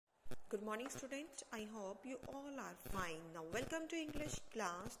Good morning students, I hope you all are fine. Now welcome to English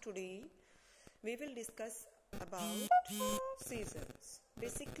class. Today we will discuss about seasons.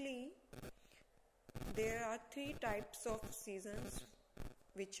 Basically there are three types of seasons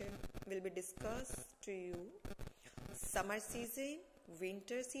which will be discussed to you: summer season,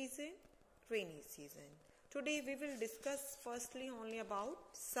 winter season, rainy season. Today we will discuss firstly only about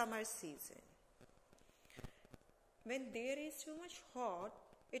summer season. When there is too much hot,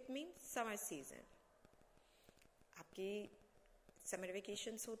 it means summer season. आपकी summer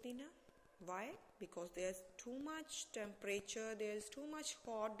vacations होती ना? Why? Because there's too much temperature, there's too much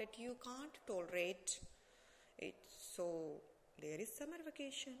hot that you can't tolerate it. So there is summer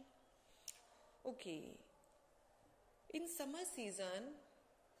vacation. Okay. In summer season,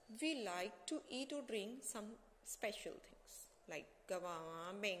 we like to eat or drink some special things like guava,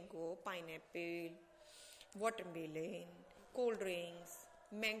 mango, pineapple, watermelon, cold drinks,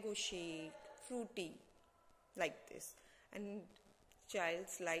 mango shake, fruity, like this. And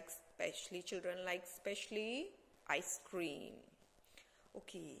children like especially ice cream.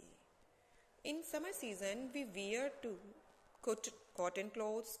 Okay. In summer season, we wear cotton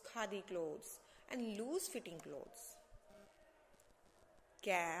clothes, khadi clothes, and loose fitting clothes.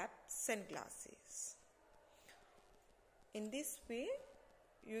 Cap, sunglasses. In this way,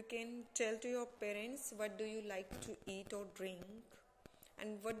 you can tell to your parents what do you like to eat or drink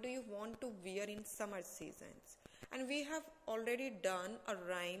and what do you want to wear in summer seasons. And we have already done a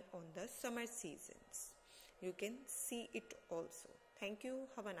rhyme on the summer seasons. You can see it also. Thank you.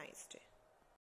 Have a nice day.